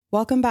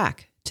Welcome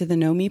back to the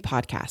Know Me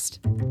podcast.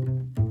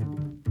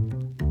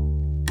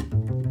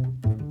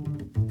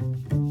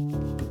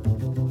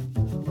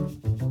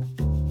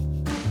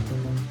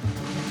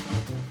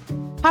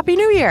 Happy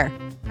New Year.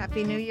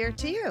 Happy New Year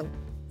to you.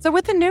 So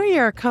with the new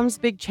year comes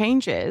big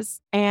changes,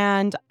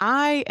 and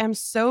I am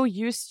so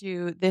used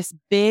to this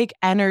big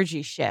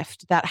energy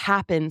shift that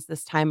happens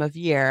this time of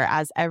year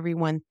as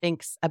everyone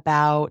thinks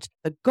about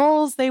the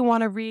goals they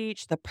want to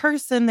reach, the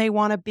person they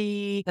want to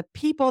be, the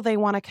people they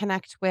want to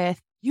connect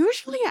with.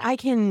 Usually I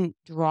can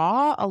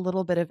draw a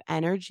little bit of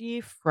energy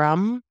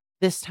from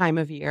this time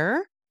of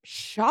year.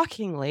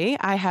 Shockingly,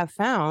 I have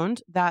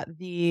found that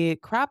the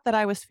crap that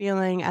I was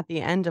feeling at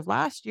the end of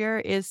last year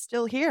is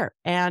still here.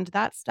 And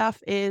that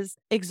stuff is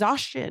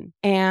exhaustion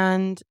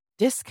and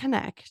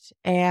disconnect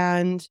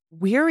and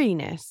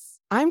weariness.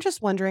 I'm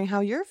just wondering how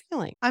you're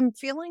feeling. I'm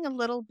feeling a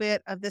little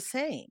bit of the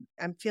same.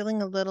 I'm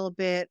feeling a little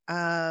bit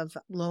of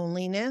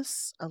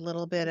loneliness, a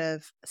little bit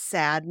of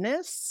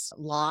sadness,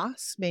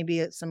 loss,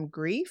 maybe some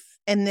grief,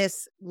 and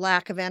this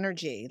lack of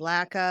energy,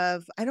 lack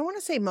of, I don't want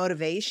to say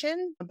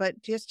motivation,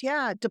 but just,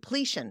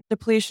 depletion.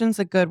 Depletion's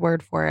a good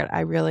word for it.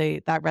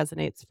 That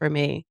resonates for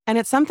me. And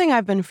it's something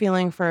I've been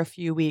feeling for a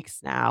few weeks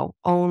now,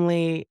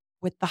 only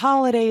with the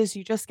holidays,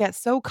 you just get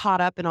so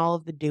caught up in all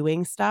of the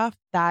doing stuff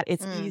that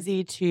it's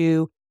easy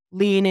to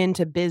lean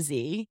into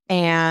busy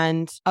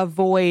and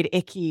avoid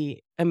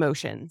icky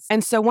emotions.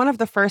 And so one of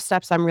the first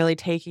steps I'm really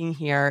taking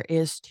here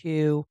is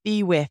to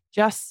be with,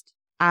 just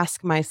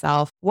ask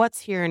myself,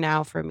 what's here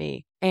now for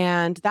me?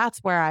 And that's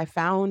where I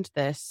found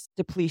this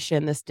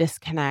depletion, this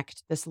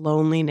disconnect, this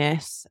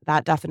loneliness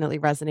that definitely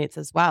resonates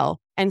as well.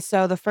 And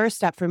so the first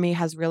step for me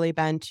has really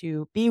been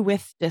to be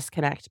with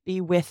disconnect,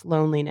 be with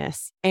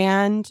loneliness,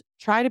 and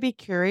try to be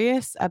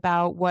curious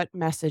about what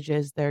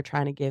messages they're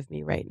trying to give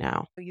me right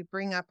now. You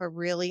bring up a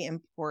really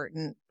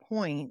important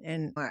point,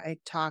 and I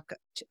talk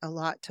a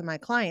lot to my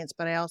clients,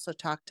 but I also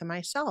talk to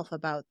myself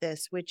about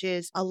this, which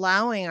is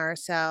allowing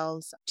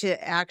ourselves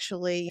to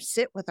actually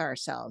sit with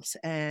ourselves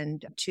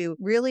and to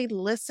really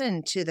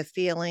listen to the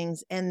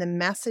feelings and the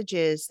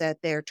messages that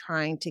they're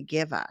trying to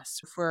give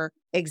us. For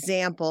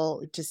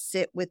example, to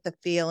sit with the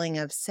feeling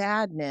of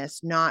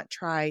sadness, not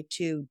try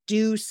to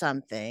do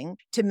something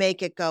to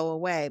make it go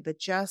away, but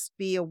just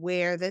be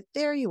aware that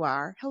there you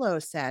are. Hello,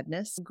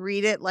 sadness.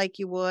 Greet it like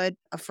you would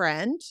a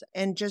friend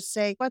and just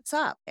say, what's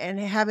up? And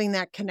having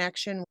that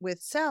connection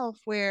with self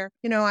where,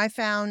 I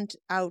found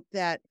out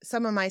that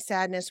some of my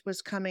sadness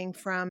was coming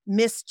from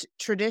missed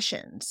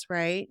traditions,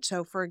 right?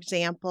 So for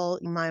example,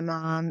 my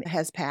mom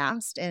has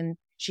passed and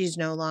she's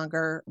no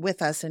longer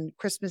with us, and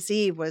Christmas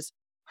Eve was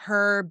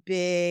her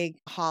big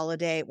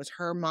holiday. It was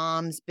her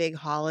mom's big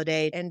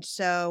holiday. And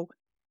so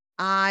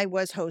I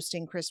was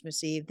hosting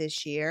Christmas Eve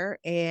this year,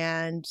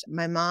 and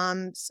my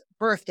mom's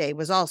birthday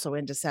was also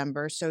in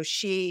December. So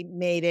she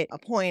made it a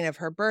point of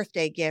her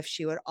birthday gift.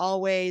 She would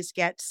always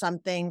get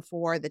something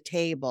for the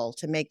table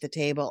to make the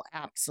table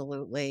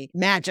absolutely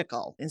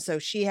magical. And so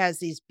she has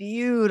these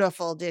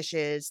beautiful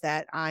dishes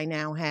that I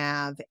now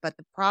have. But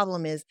the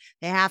problem is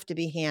they have to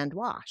be hand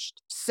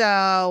washed.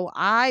 So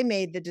I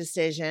made the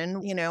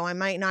decision, I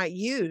might not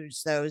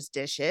use those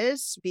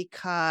dishes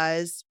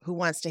because who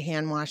wants to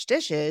hand wash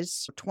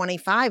dishes?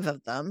 25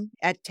 of them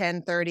at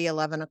 10:30,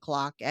 11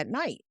 o'clock at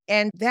night.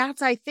 And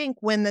that's, I think,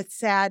 when the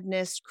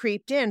sadness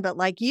creeped in. But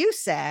like you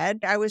said,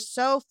 I was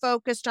so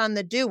focused on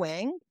the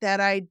doing that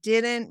I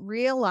didn't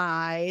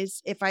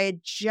realize if I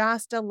had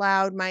just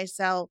allowed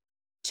myself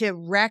to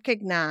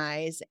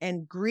recognize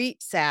and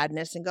greet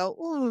sadness and go,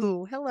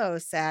 ooh, hello,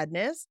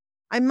 sadness,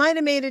 I might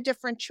have made a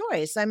different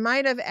choice. I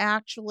might have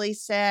actually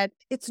said,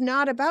 it's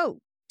not about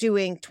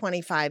doing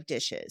 25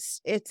 dishes.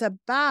 It's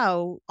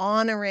about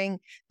honoring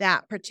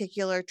that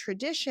particular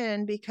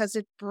tradition because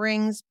it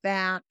brings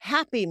back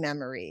happy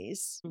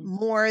memories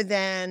more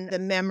than the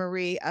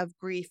memory of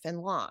grief and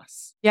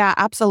loss. Yeah,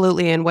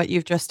 absolutely. And what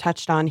you've just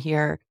touched on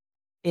here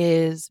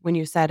is when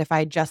you said, if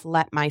I just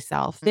let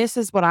myself, this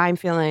is what I'm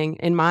feeling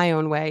in my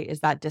own way,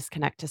 is that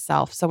disconnect to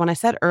self. So when I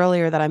said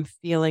earlier that I'm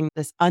feeling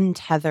this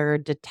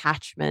untethered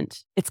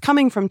detachment, it's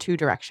coming from two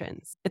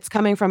directions. It's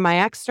coming from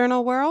my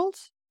external world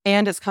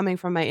and it's coming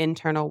from my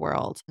internal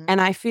world. And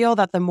I feel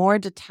that the more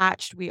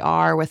detached we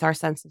are with our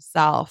sense of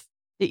self,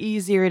 the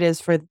easier it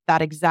is for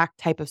that exact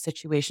type of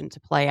situation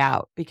to play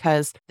out,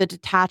 because the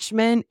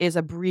detachment is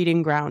a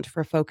breeding ground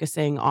for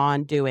focusing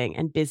on doing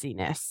and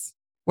busyness.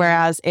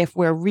 Whereas if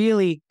we're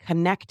really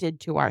connected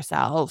to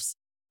ourselves,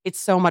 it's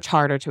so much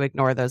harder to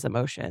ignore those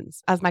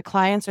emotions. As my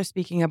clients are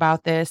speaking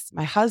about this,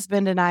 my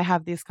husband and I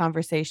have these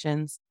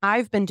conversations.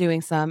 I've been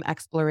doing some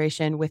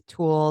exploration with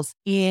tools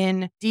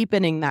in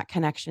deepening that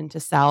connection to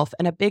self.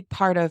 And a big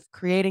part of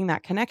creating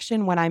that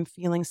connection when I'm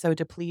feeling so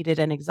depleted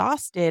and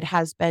exhausted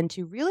has been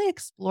to really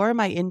explore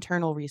my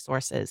internal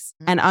resources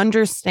and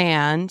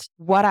understand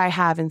what I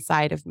have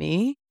inside of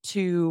me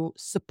to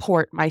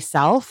support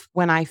myself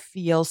when I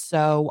feel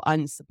so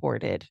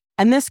unsupported.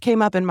 And this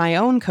came up in my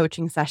own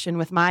coaching session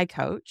with my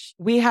coach.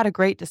 We had a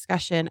great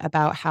discussion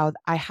about how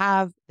I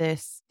have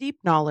this deep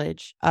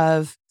knowledge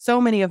of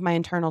so many of my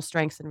internal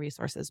strengths and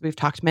resources. We've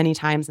talked many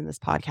times in this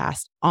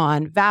podcast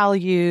on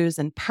values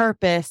and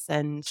purpose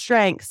and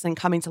strengths and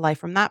coming to life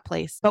from that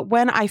place. But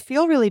when I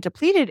feel really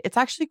depleted, it's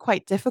actually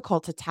quite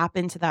difficult to tap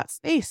into that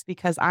space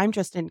because I'm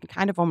just in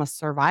kind of almost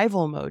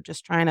survival mode,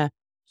 just trying to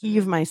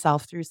heave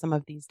myself through some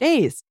of these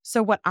days.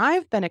 So what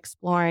I've been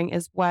exploring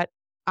is what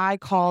I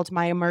called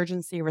my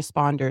emergency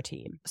responder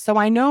team. So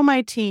I know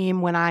my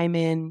team when I'm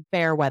in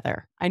fair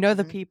weather. I know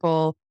the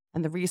people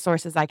and the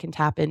resources I can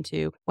tap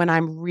into when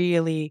I'm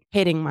really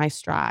hitting my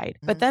stride.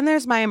 But then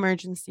there's my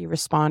emergency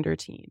responder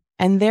team.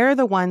 And they're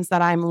the ones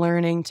that I'm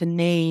learning to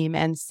name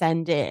and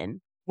send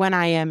in when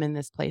I am in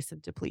this place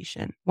of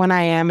depletion, when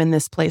I am in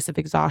this place of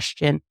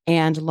exhaustion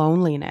and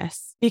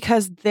loneliness,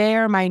 because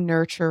they're my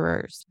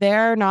nurturers.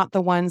 They're not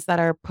the ones that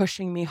are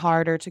pushing me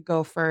harder to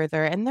go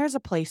further. And there's a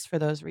place for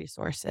those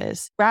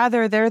resources.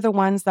 Rather, they're the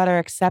ones that are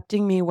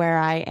accepting me where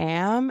I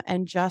am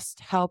and just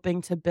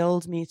helping to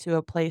build me to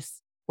a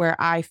place where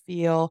I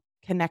feel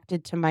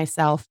connected to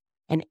myself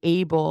and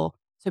able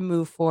to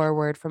move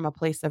forward from a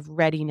place of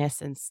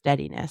readiness and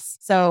steadiness.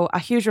 So a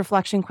huge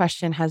reflection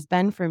question has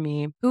been for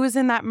me, who is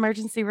in that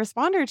emergency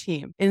responder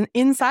team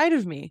inside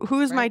of me? Who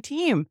is my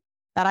team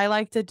that I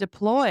like to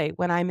deploy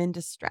when I'm in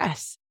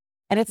distress?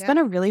 And it's been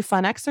a really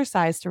fun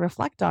exercise to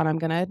reflect on, I'm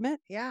going to admit.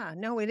 Yeah,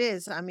 no, it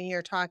is. I mean,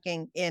 you're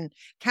talking in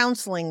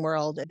counseling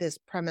world, this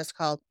premise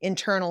called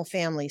internal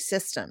family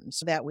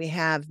systems, that we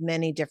have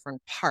many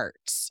different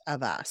parts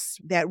of us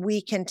that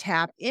we can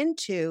tap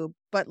into.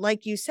 But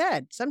like you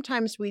said,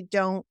 sometimes we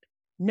don't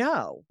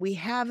know. We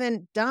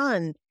haven't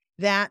done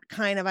that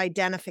kind of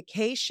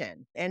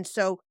identification. And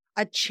so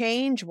a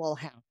change will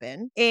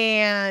happen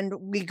and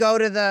we go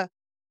to the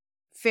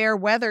fair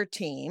weather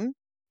team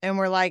and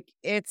we're like,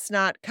 it's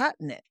not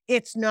cutting it.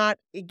 It's not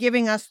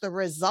giving us the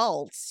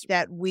results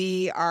that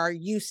we are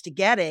used to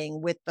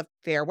getting with the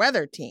fair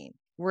weather team.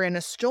 We're in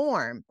a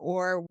storm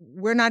or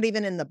we're not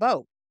even in the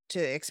boat to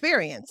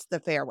experience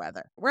the fair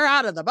weather. We're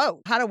out of the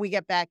boat. How do we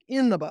get back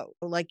in the boat?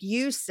 Like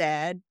you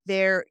said,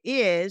 there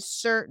is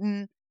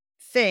certain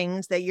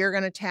things that you're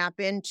going to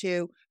tap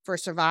into for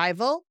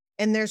survival.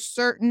 And there's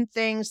certain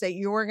things that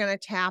you're going to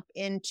tap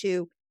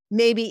into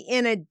maybe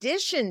in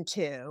addition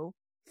to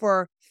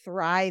for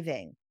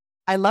thriving.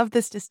 I love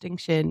this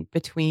distinction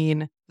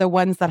between the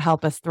ones that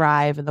help us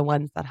thrive and the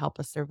ones that help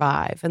us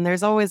survive. And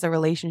there's always a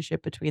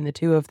relationship between the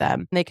two of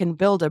them. They can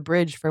build a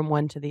bridge from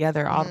one to the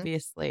other,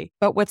 obviously.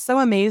 But what's so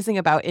amazing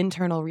about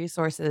internal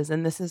resources,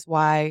 and this is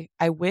why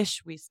I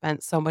wish we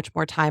spent so much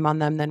more time on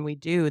them than we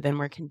do, than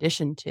we're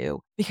conditioned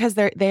to, because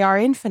they are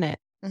infinite.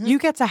 You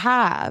get to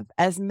have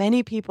as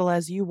many people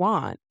as you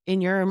want in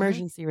your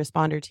emergency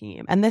responder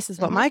team. And this is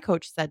what my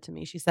coach said to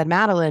me. She said,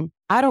 Madeline,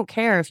 I don't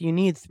care if you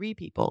need 3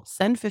 people,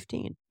 send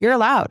 15. You're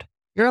allowed.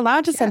 You're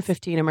allowed to send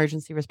 15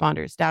 emergency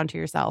responders down to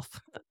yourself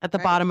at the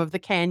bottom of the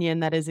canyon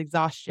that is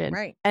exhaustion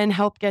and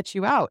help get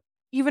you out.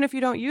 Even if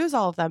you don't use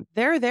all of them,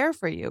 they're there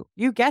for you.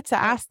 You get to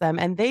ask them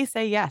and they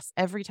say yes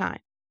every time.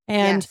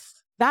 And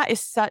that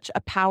is such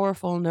a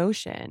powerful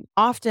notion.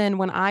 Often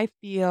when I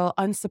feel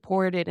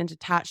unsupported and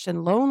detached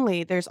and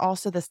lonely, there's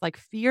also this like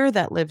fear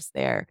that lives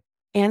there.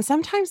 And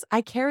sometimes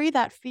I carry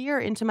that fear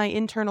into my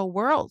internal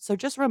world. So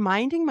just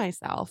reminding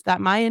myself that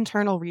my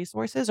internal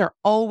resources are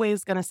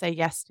always going to say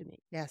yes to me.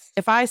 Yes.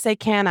 If I say,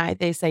 can I,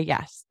 they say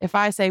yes. If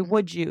I say,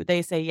 would you,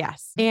 they say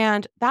yes.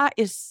 And that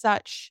is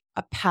such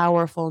a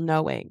powerful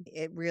knowing.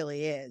 It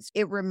really is.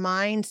 It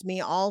reminds me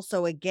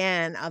also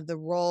again of the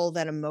role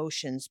that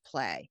emotions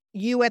play.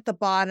 You at the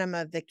bottom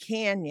of the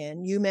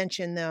canyon, you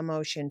mentioned the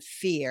emotion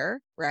fear,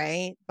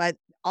 right? But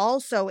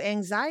also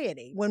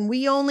anxiety. When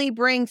we only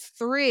bring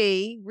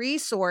 3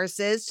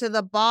 resources to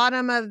the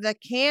bottom of the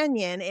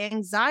canyon,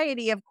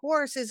 anxiety, of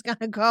course, is going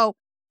to go,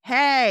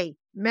 hey,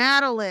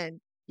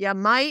 Madeline, you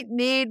might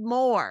need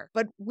more.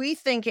 But we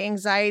think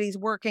anxiety is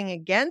working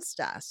against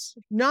us.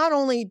 Not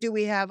only do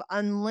we have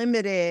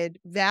unlimited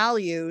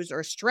values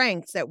or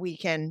strengths that we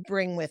can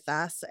bring with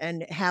us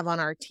and have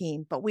on our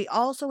team, but we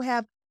also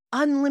have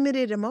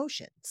unlimited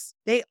emotions.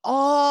 They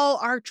all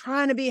are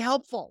trying to be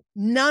helpful.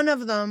 None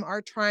of them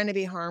are trying to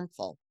be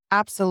harmful.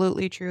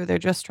 Absolutely true. They're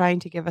just trying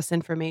to give us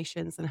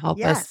information and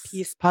help us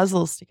piece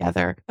puzzles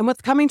together. And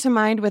what's coming to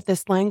mind with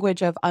this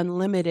language of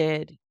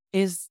unlimited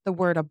is the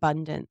word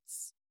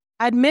abundance.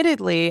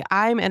 Admittedly,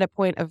 I'm at a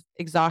point of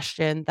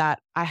exhaustion that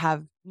I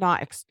have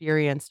not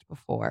experienced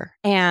before.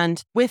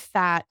 And with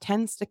that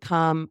tends to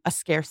come a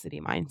scarcity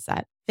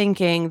mindset,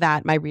 thinking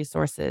that my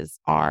resources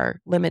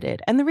are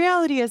limited. And the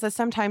reality is that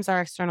sometimes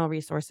our external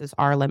resources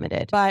are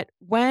limited. But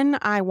when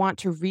I want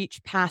to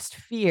reach past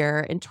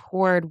fear and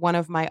toward one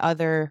of my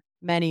other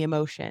many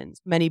emotions,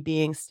 many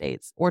being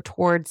states, or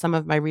toward some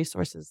of my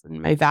resources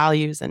and my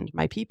values and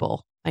my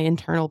people, my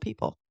internal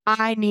people,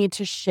 I need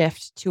to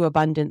shift to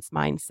abundance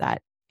mindset.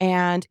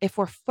 And if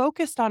we're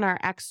focused on our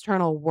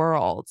external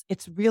world,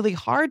 it's really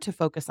hard to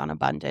focus on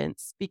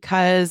abundance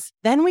because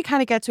then we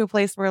kind of get to a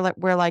place where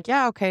we're like,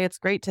 yeah, okay, it's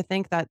great to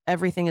think that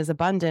everything is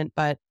abundant,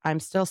 but I'm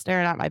still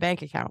staring at my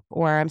bank account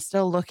or I'm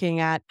still looking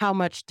at how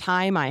much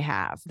time I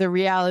have. The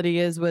reality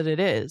is what it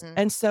is. Mm-hmm.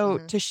 And so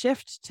to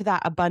shift to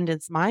that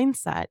abundance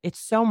mindset, it's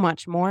so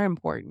much more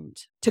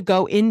important to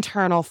go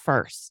internal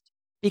first,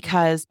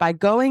 because by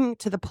going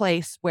to the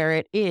place where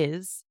it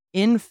is,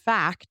 in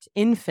fact,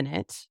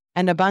 infinite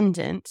and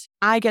abundant,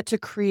 I get to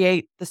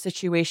create the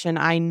situation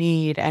I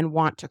need and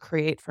want to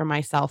create for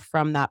myself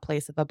from that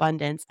place of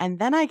abundance. And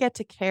then I get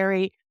to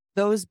carry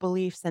those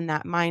beliefs and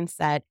that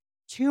mindset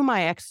to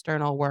my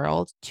external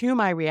world, to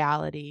my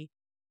reality,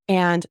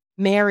 and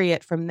marry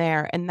it from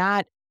there. And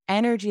that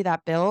energy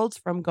that builds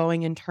from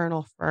going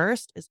internal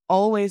first is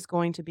always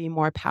going to be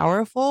more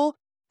powerful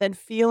than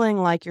feeling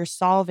like you're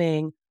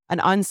solving an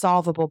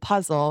unsolvable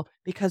puzzle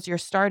because you're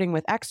starting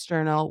with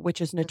external,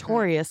 which is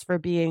notorious for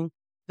being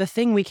the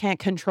thing we can't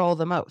control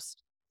the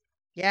most.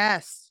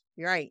 Yes,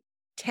 you're right.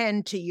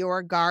 Tend to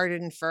your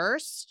garden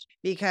first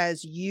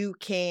because you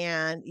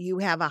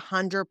have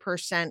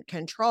 100%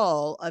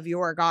 control of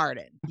your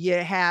garden. You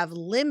have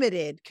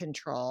limited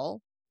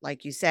control,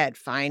 like you said,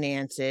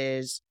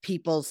 finances,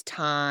 people's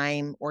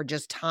time, or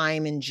just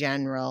time in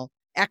general,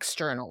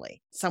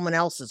 externally, someone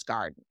else's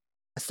garden.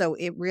 So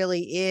it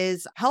really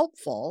is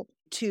helpful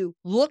to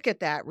look at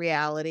that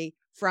reality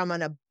from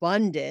an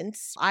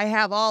abundance. I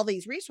have all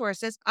these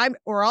resources,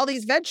 or all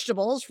these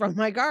vegetables from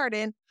my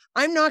garden.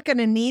 I'm not going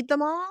to need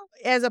them all,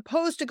 as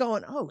opposed to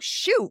going, oh,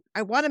 shoot,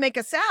 I want to make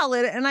a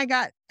salad and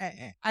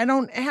I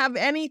don't have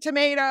any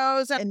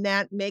tomatoes. And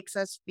that makes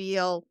us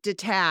feel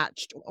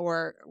detached,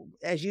 or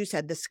as you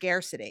said, the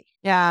scarcity.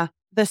 Yeah.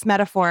 This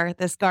metaphor,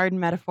 this garden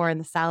metaphor and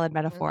the salad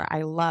metaphor,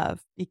 I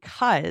love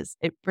because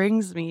it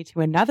brings me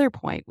to another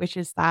point, which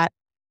is that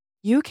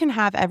you can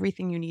have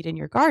everything you need in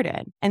your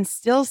garden and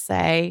still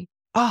say,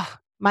 oh,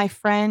 my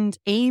friend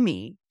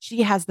Amy,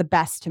 she has the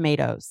best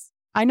tomatoes.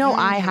 I know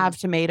I have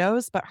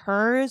tomatoes, but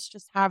hers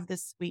just have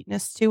this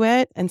sweetness to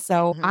it. And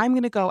so I'm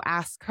going to go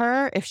ask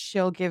her if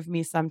she'll give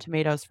me some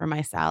tomatoes for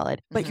my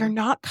salad. But you're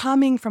not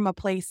coming from a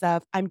place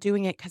of, I'm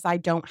doing it because I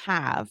don't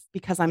have,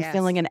 because I'm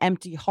filling an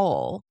empty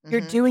hole.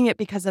 You're doing it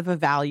because of a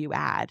value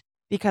add,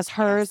 because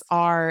hers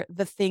are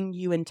the thing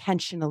you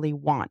intentionally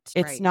want.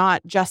 It's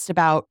not just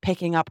about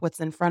picking up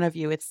what's in front of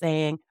you. It's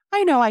saying,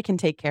 I know I can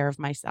take care of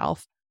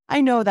myself.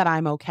 I know that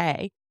I'm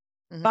okay,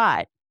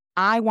 but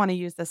I want to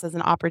use this as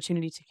an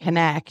opportunity to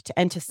connect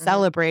and to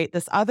celebrate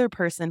this other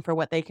person for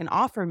what they can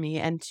offer me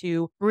and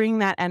to bring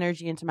that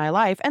energy into my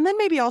life. And then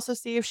maybe also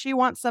see if she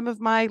wants some of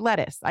my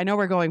lettuce. I know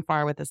we're going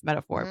far with this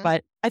metaphor,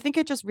 but I think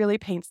it just really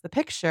paints the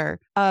picture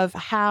of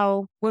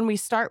how when we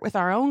start with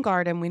our own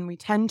garden, when we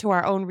tend to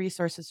our own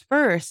resources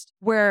first,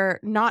 we're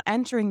not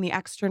entering the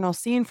external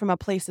scene from a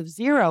place of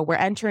zero. We're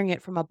entering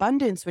it from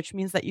abundance, which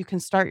means that you can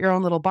start your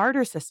own little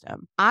barter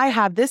system. I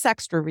have this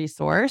extra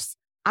resource.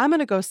 I'm going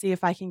to go see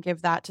if I can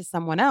give that to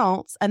someone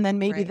else. And then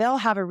maybe they'll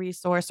have a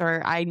resource,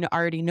 or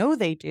already know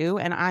they do.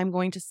 And I'm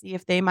going to see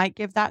if they might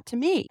give that to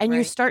me. And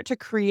you start to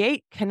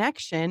create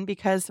connection,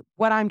 because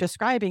what I'm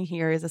describing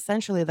here is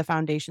essentially the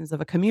foundations of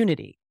a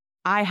community.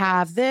 I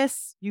have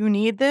this, you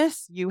need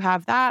this, you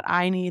have that,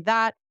 I need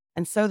that.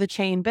 And so the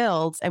chain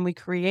builds and we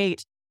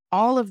create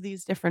all of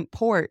these different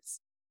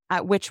ports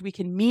at which we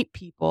can meet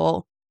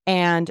people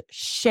and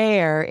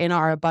share in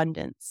our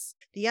abundance.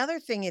 The other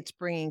thing it's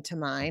bringing to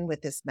mind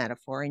with this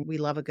metaphor, and we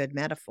love a good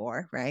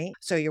metaphor, right?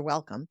 So you're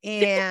welcome.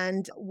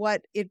 And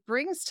what it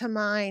brings to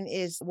mind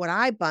is what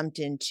I bumped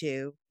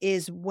into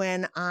is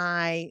when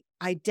I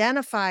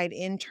identified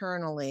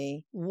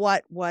internally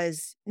what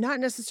was not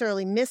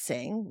necessarily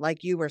missing,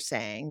 like you were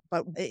saying,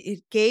 but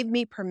it gave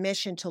me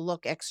permission to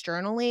look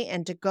externally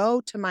and to go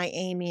to my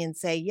Amy and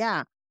say,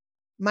 yeah,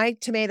 my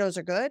tomatoes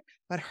are good,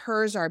 but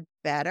hers are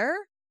better.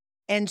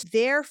 And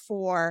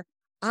therefore,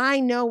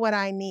 I know what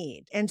I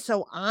need. And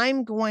so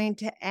I'm going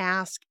to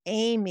ask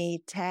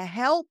Amy to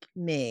help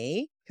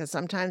me, because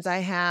sometimes I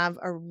have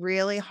a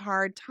really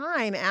hard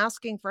time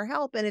asking for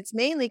help. And it's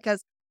mainly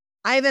because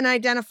I haven't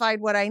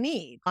identified what I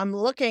need. I'm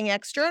looking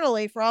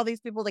externally for all these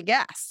people to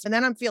guess. And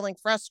then I'm feeling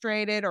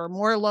frustrated or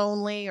more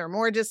lonely or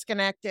more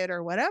disconnected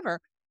or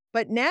whatever.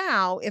 But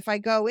now if I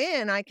go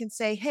in, I can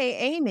say, hey,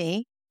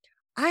 Amy,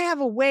 I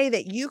have a way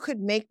that you could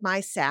make my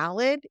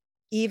salad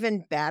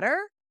even better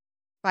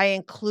by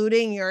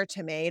including your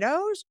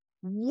tomatoes.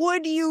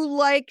 Would you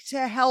like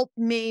to help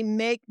me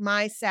make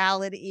my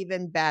salad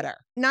even better?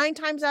 9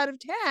 times out of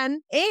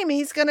 10,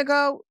 Amy's going to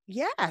go,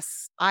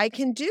 yes, I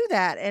can do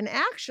that. And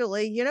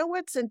actually, you know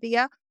what,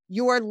 Cynthia?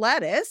 Your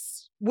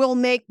lettuce will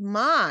make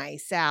my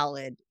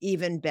salad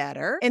even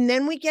better. And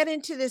then we get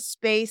into this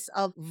space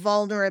of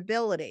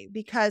vulnerability,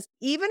 because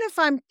even if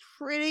I'm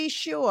pretty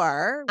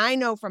sure, I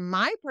know from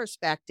my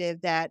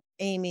perspective that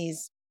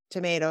Amy's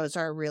tomatoes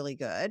are really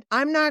good,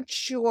 I'm not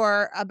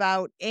sure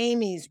about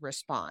Amy's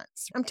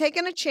response. I'm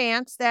taking a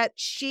chance that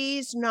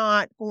she's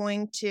not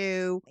going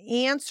to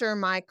answer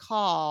my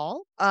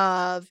call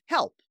of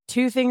help.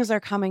 2 things are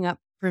coming up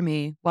for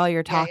me while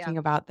you're Yeah, yeah, talking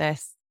about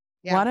this.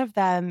 yeah. One of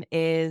them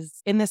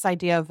is in this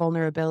idea of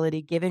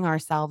vulnerability, giving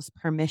ourselves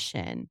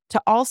permission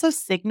to also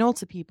signal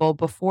to people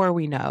before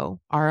we know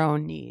our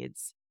own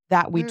needs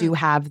that we do Mm,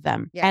 have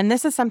them. yeah. And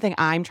this is something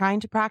I'm trying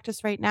to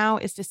practice right now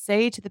is to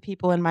say to the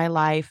people in my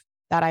life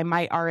that I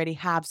might already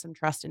have some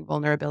trust and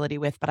vulnerability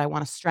with, but I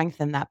want to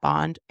strengthen that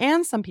bond,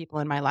 and some people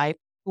in my life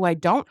who I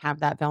don't have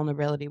that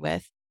vulnerability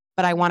with,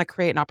 but I want to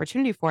create an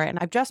opportunity for it. And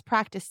I've just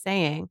practiced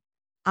saying,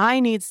 I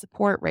need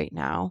support right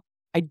now.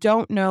 I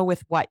don't know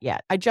with what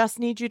yet. I just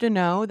need you to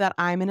know that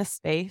I'm in a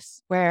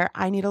space where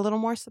I need a little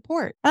more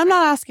support. I'm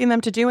not asking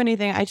them to do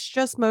anything. It's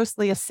just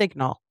mostly a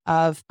signal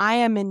of I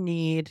am in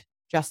need,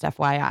 just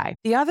FYI.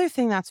 The other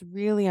thing that's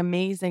really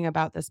amazing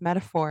about this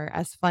metaphor,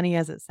 as funny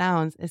as it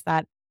sounds, is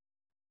that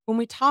when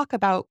we talk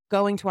about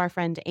going to our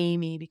friend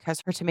Amy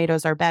because her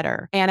tomatoes are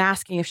better and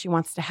asking if she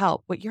wants to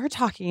help, what you're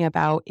talking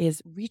about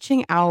is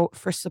reaching out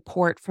for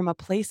support from a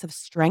place of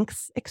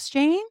strengths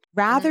exchange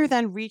rather Mm,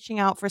 than reaching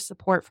out for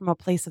support from a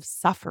place of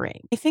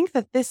suffering. I think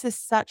that this is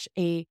such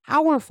a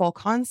powerful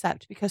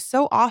concept because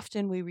so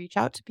often we reach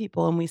out to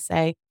people and we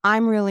say,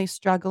 I'm really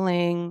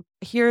struggling.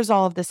 Here's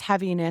all of this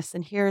heaviness,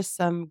 and here's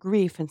some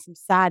grief and some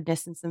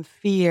sadness and some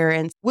fear.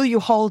 And will you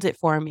hold it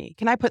for me?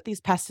 Can I put these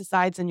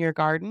pesticides in your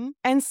garden?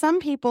 And some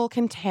people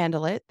can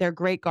handle it. They're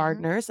great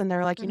mhm, gardeners. And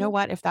they're like, you know mhm,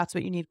 what? If that's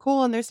what you need,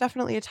 cool. And there's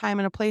definitely a time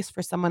and a place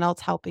for someone else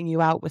helping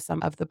you out with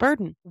some of the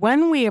burden.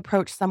 When we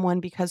approach someone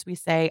because we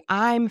say,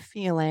 I'm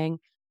feeling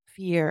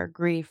fear,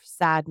 grief,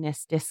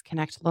 sadness,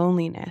 disconnect,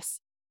 loneliness,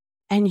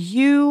 and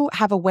you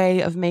have a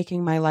way of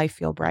making my life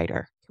feel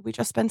brighter. Could we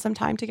just spend some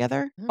time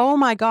together? mhm, Oh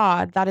my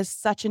God, that is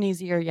such an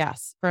easier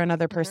yes for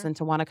another mhm, person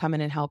to want to come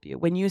in and help you.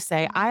 When you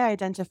say, mhm, I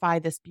identify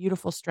this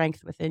beautiful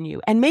strength within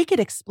you and make it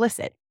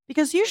explicit.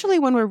 Because mhm, usually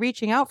when we're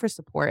reaching out for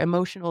support,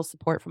 emotional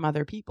support from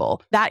other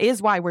people, that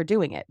is why we're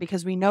doing it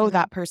because we know mhm,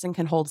 that person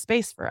can hold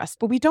space for us.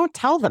 But we don't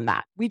tell them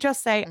that. We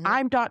just say, mhm,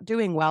 I'm not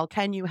doing well.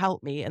 Can you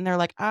help me? And they're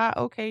like,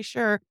 okay,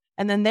 sure.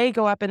 And then they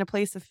go up in a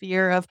place of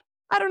fear of,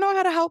 I don't know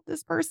how to help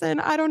this person.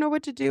 I don't know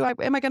what to do.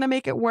 Am I going to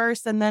make it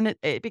worse? And then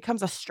it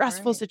becomes a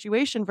stressful right.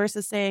 situation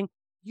versus saying,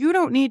 you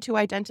don't need to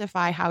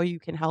identify how you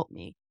can help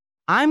me.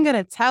 I'm Mhm, going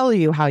to tell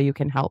you how you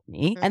can help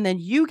me. mhm. And then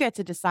you get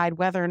to decide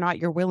whether or not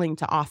you're willing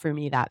to offer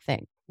me that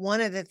thing.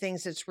 One of the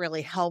things that's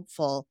really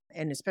helpful,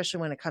 and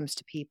especially when it comes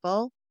to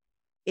people,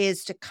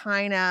 is to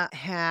kinda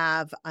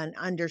have an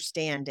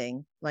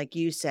understanding, like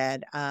you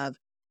said, of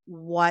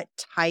what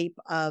type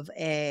of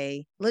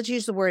a let's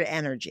use the word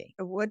energy.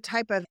 What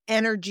type of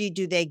energy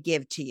do they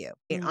give to you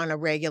Mm. on a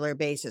regular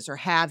basis or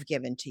have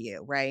given to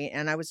you, right?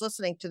 And I was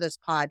listening to this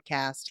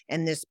podcast,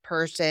 and this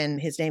person,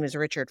 his name is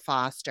Richard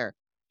Foster.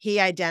 He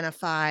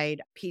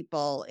identified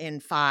people in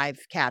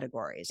 5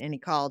 categories, and he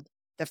called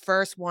the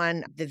first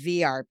one the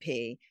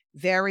VRP,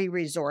 very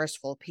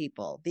resourceful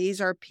people.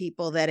 These are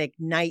people that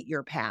ignite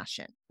your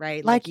passion,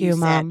 right? Like Like you you,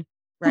 said, mom.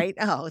 right?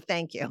 Oh,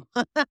 thank you.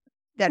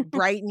 That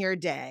brighten your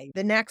day.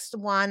 The next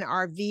one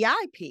are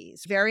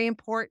VIPs, very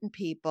important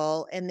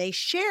people, and they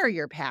share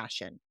your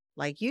passion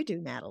like you do,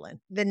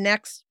 Madeline. The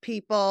next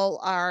people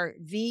are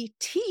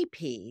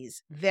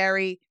VTPs,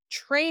 very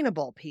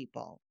trainable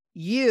people.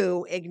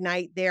 You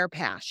ignite their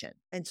passion.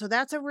 And so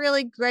that's a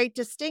really great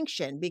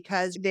distinction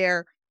because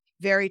they're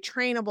very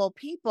trainable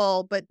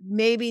people, but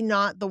maybe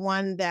not the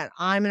one that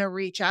I'm going to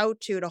reach out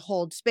to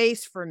hold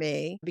space for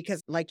me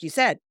because, like you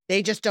said,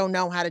 they just don't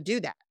know how to do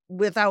that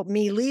without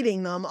me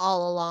leading them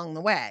all along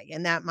the way.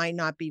 And that might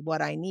not be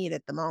what I need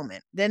at the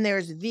moment. Then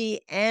there's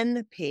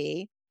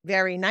VNP,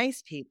 very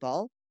nice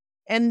people.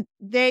 And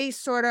they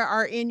sort of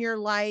are in your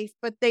life,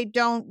 but they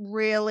don't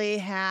really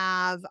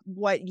have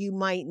what you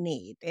might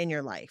need in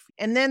your life.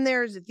 And then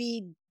there's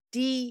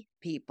VD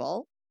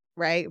people,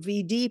 right?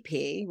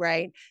 VDP,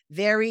 right?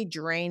 Very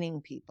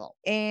draining people.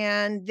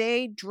 And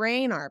they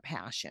drain our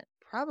passion.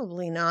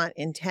 Probably not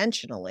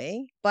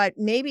intentionally, but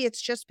maybe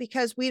it's just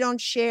because we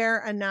don't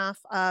share enough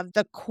of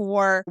the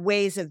core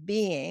ways of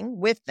being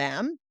with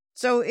them.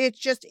 So it's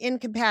just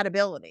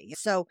incompatibility.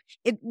 So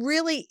it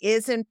really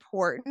is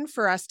important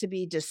for us to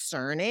be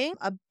discerning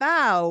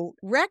about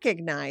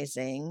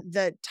recognizing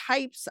the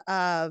types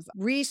of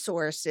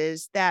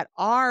resources that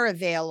are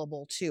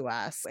available to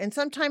us and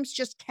sometimes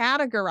just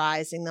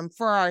categorizing them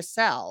for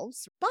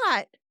ourselves.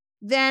 But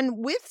then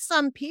with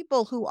some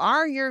people who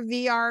are your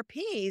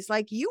VRPs,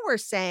 like you were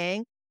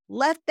saying,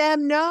 let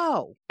them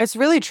know. It's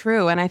really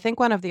true. And I think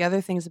one of the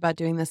other things about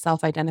doing the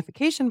self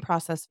identification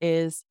process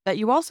is that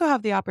you also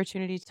have the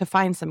opportunity to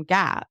find some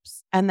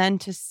gaps and then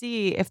to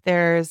see if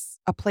there's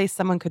a place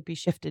someone could be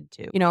shifted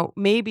to. You know,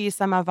 maybe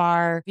some of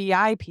our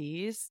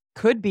VIPs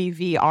could be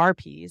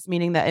VRPs,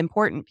 meaning the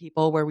important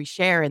people where we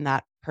share in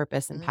that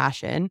purpose and Mhm,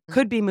 passion, mhm,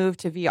 could be moved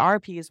to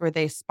VRPs where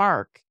they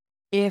spark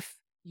if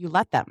you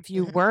let them.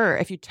 mhm,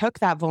 If you took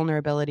that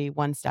vulnerability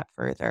one step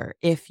further,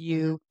 if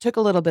mhm, you took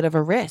a little bit of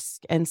a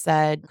risk and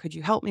said, could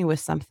you help me with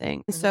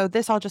something? mhm, So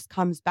this all just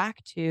comes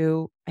back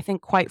to, I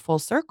think, quite full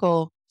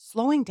circle,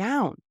 slowing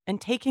down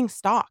and taking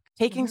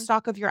mhm,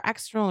 stock of your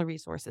external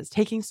resources,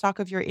 taking stock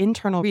of your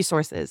internal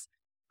resources.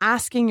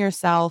 asking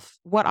yourself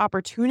what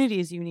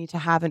opportunities you need to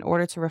have in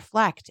order to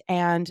reflect.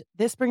 And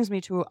this brings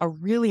me to a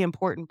really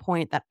important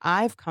point that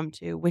I've come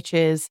to, which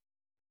is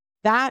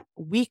that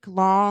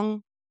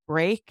week-long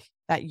break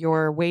that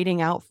you're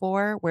waiting out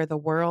for, where the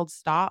world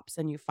stops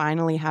and you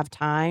finally have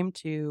time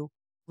to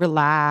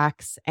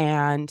relax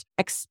and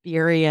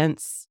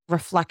experience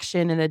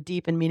reflection in a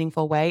deep and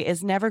meaningful way,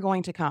 is never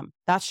going to come.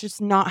 That's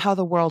just not how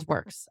the world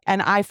works.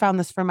 And I found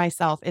this for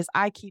myself is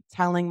I keep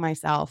telling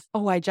myself,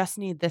 oh, I just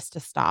need this to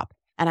stop.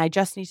 And I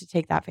just need to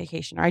take that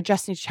vacation, or I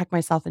just need to check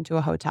myself into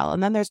a hotel.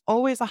 And then there's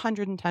always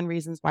 110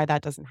 reasons why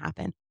that doesn't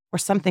happen, or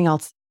something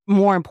else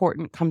more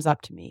important comes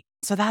up to me.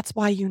 So that's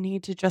why you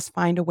need to just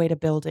find a way to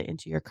build it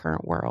into your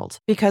current world,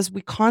 because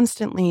we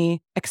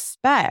constantly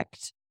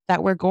expect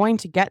that we're going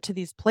to get to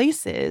these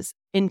places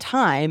in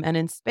time and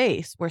in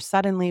space where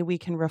suddenly we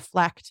can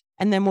reflect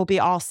and then we'll be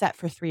all set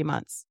for 3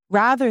 months,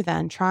 rather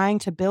than trying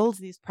to build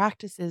these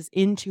practices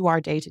into our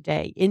day to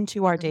day,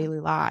 into our daily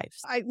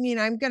lives. I mean,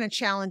 I'm going to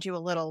challenge you a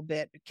little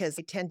bit because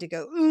I tend to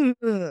go,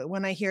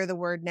 when I hear the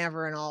word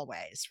never and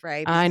always,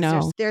 right? I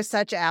Because know. there's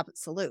such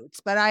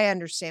absolutes, but I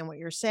understand what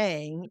you're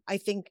saying. I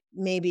think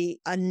maybe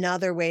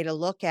another way to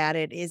look at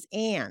it is,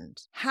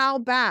 and how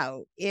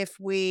about if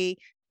we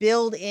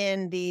build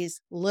in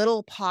these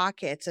little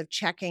pockets of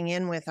checking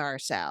in with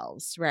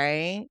ourselves,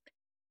 right?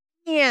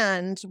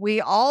 And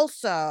we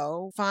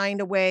also find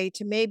a way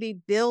to maybe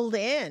build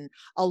in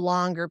a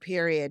longer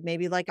period,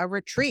 maybe like a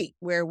retreat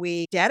where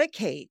we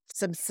dedicate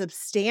some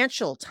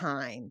substantial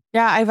time.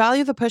 Yeah, I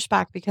value the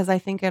pushback because I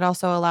think it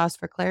also allows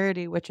for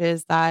clarity, which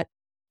is that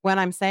when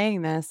I'm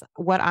saying this,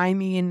 what I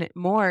mean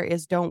more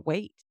is don't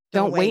wait.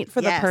 Don't Don't wait wait.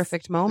 for the Yes.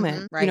 perfect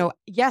moment. Right.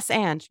 Yes,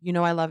 and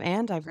I love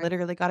and. I've Right.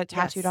 literally got it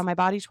tattooed Yes. on my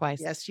body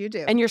twice. Yes, you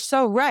do. And you're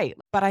so right.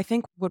 But I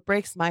think what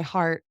breaks my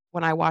heart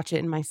when I watch it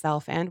in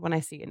myself and when I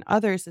see it in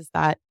others is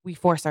that we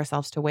force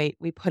ourselves to wait.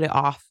 We put it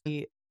off.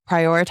 We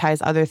prioritize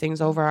other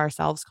things over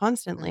ourselves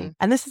constantly.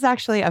 And this is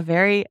actually a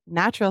very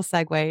natural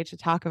segue to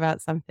talk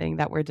about something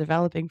that we're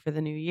developing for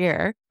the new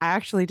year. I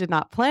actually did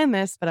not plan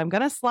this, but I'm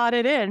going to slot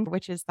it in,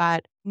 which is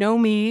that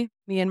me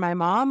and my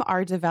mom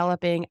are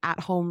developing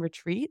at-home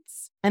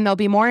retreats. And there'll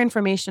be more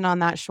information on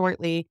that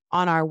shortly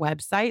on our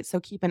website. So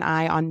keep an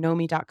eye on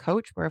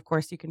nomi.coach, where of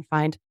course you can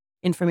find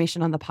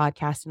information on the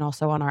podcast and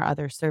also on our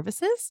other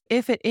services.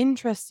 If it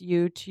interests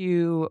you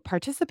to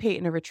participate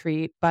in a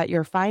retreat, but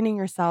you're finding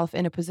yourself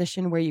in a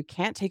position where you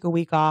can't take a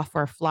week off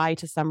or fly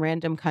to some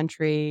random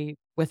country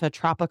with a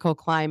tropical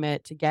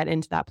climate to get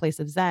into that place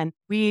of Zen,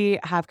 we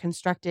have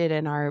constructed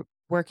and are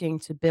working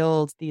to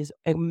build these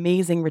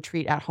amazing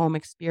retreat at home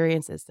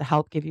experiences to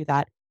help give you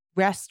that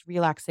rest,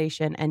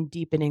 relaxation, and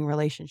deepening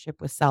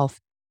relationship with self,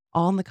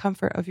 all in the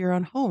comfort of your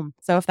own home.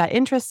 So if that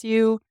interests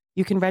you,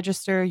 you can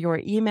register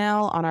your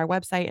email on our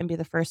website and be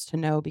the first to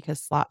know, because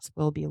slots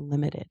will be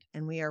limited.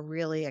 And we are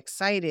really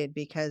excited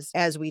because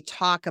as we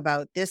talk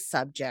about this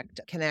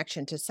subject,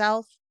 connection to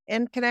self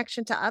and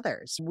connection to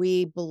others,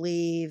 we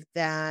believe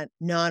that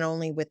not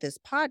only with this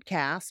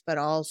podcast, but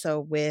also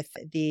with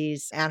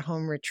these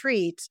at-home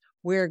retreats,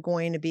 we're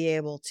going to be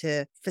able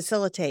to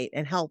facilitate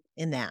and help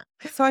in that.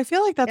 So I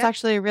feel like that's Yep.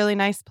 actually a really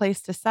nice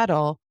place to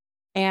settle.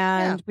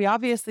 And we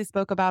obviously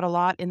spoke about a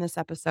lot in this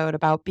episode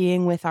about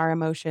being with our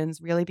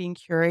emotions, really being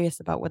curious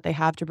about what they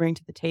have to bring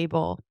to the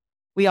table.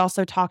 We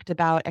also talked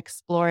about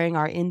exploring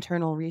our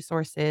internal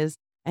resources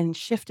and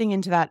shifting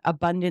into that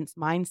abundance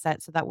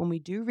mindset so that when we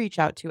do reach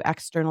out to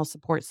external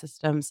support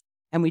systems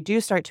and we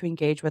do start to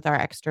engage with our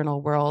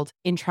external world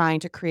in trying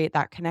to create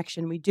that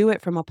connection, we do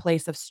it from a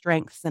place of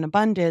strengths and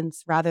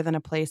abundance rather than a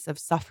place of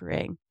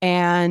suffering,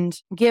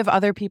 and give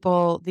other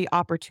people the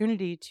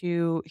opportunity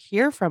to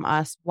hear from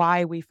us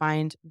why we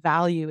find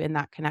value in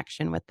that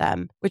connection with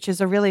them, which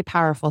is a really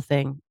powerful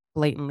thing,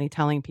 blatantly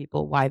telling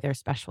people why they're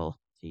special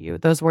to you,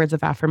 those words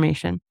of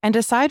affirmation. And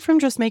aside from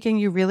just making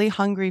you really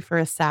hungry for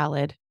a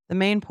salad, the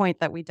main point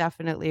that we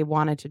definitely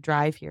wanted to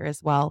drive here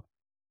as well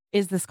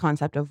is this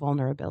concept of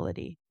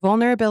vulnerability.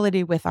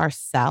 Vulnerability with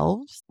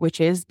ourselves, which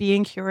is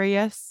being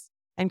curious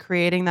and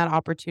creating that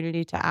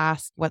opportunity to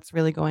ask what's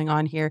really going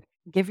on here.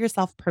 Give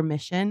yourself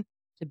permission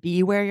to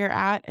be where you're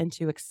at and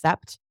to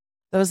accept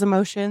those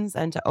emotions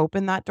and to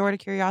open that door to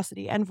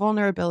curiosity, and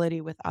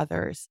vulnerability with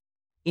others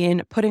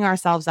in putting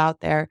ourselves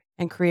out there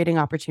and creating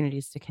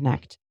opportunities to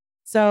connect.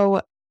 So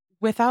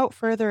without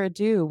further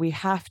ado, we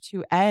have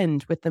to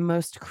end with the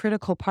most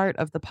critical part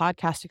of the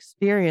podcast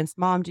experience.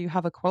 Mom, do you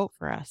have a quote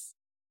for us?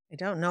 I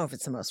don't know if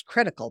it's the most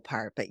critical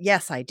part, but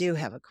yes, I do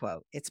have a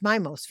quote. It's my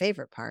most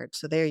favorite part.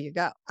 So there you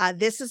go.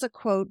 This is a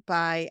quote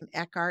by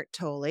Eckhart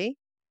Tolle.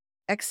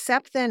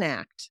 Accept then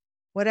act.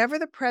 Whatever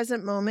the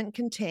present moment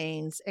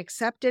contains,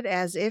 accept it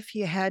as if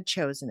you had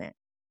chosen it.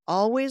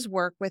 Always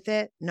work with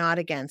it, not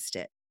against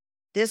it.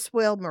 This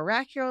will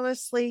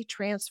miraculously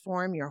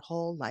transform your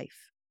whole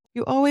life.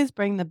 You always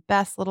bring the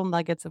best little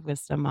nuggets of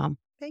wisdom, Mom.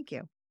 Thank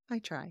you. I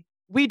try.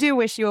 We do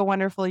wish you a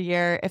wonderful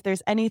year. If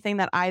there's anything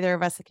that either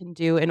of us can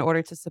do in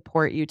order to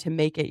support you to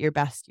make it your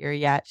best year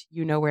yet,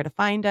 you know where to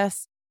find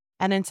us.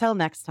 And until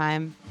next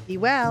time, Be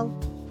well.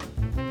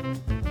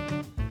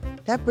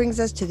 That brings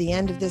us to the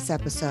end of this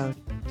episode.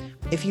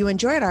 If you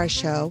enjoyed our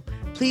show,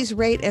 please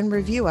rate and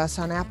review us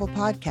on Apple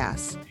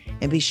Podcasts,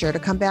 and be sure to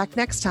come back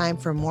next time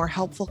for more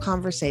helpful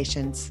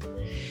conversations.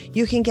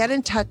 You can get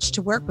in touch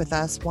to work with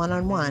us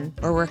one-on-one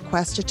or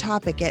request a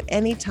topic at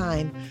any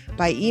time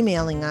by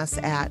emailing us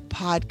at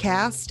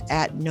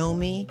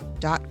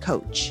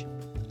podcast@nomi.coach.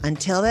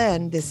 Until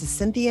then, this is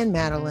Cynthia and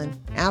Madeline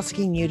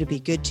asking you to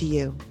be good to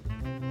you.